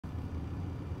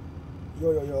Yo,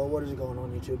 what is going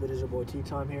on YouTube? It is your boy Tea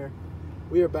Time here.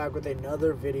 We are back with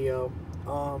another video.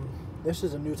 This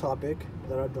is a new topic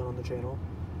that I've done on the channel.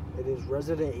 It is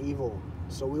Resident Evil.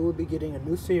 So we will be getting a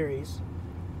new series.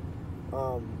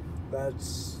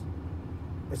 It's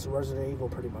Resident Evil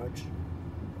pretty much.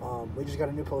 We just got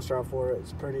a new poster out for it.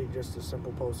 It's pretty just a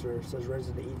simple poster. It says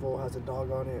Resident Evil, has a dog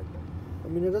on it. I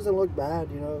mean, it doesn't look bad,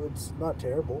 you know, it's not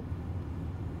terrible.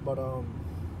 But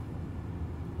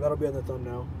that'll be on the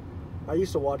thumbnail. I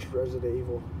used to watch Resident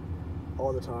Evil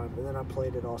all the time, and then I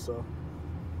played it also.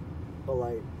 But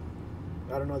like,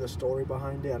 I don't know the story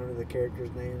behind it. I don't know the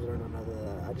characters' names. I don't know none of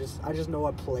that. I just know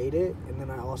I played it, and then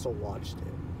I also watched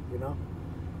it. You know.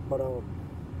 But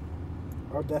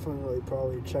I'll definitely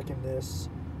probably check in this.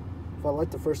 If I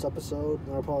like the first episode,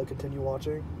 then I'll probably continue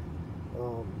watching.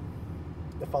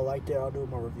 If I liked it, I'll do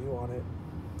my review on it.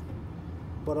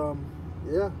 But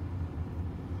yeah.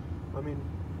 I mean,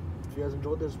 if you guys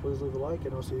enjoyed this, please leave a like,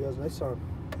 and I'll see you guys next time.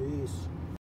 Peace.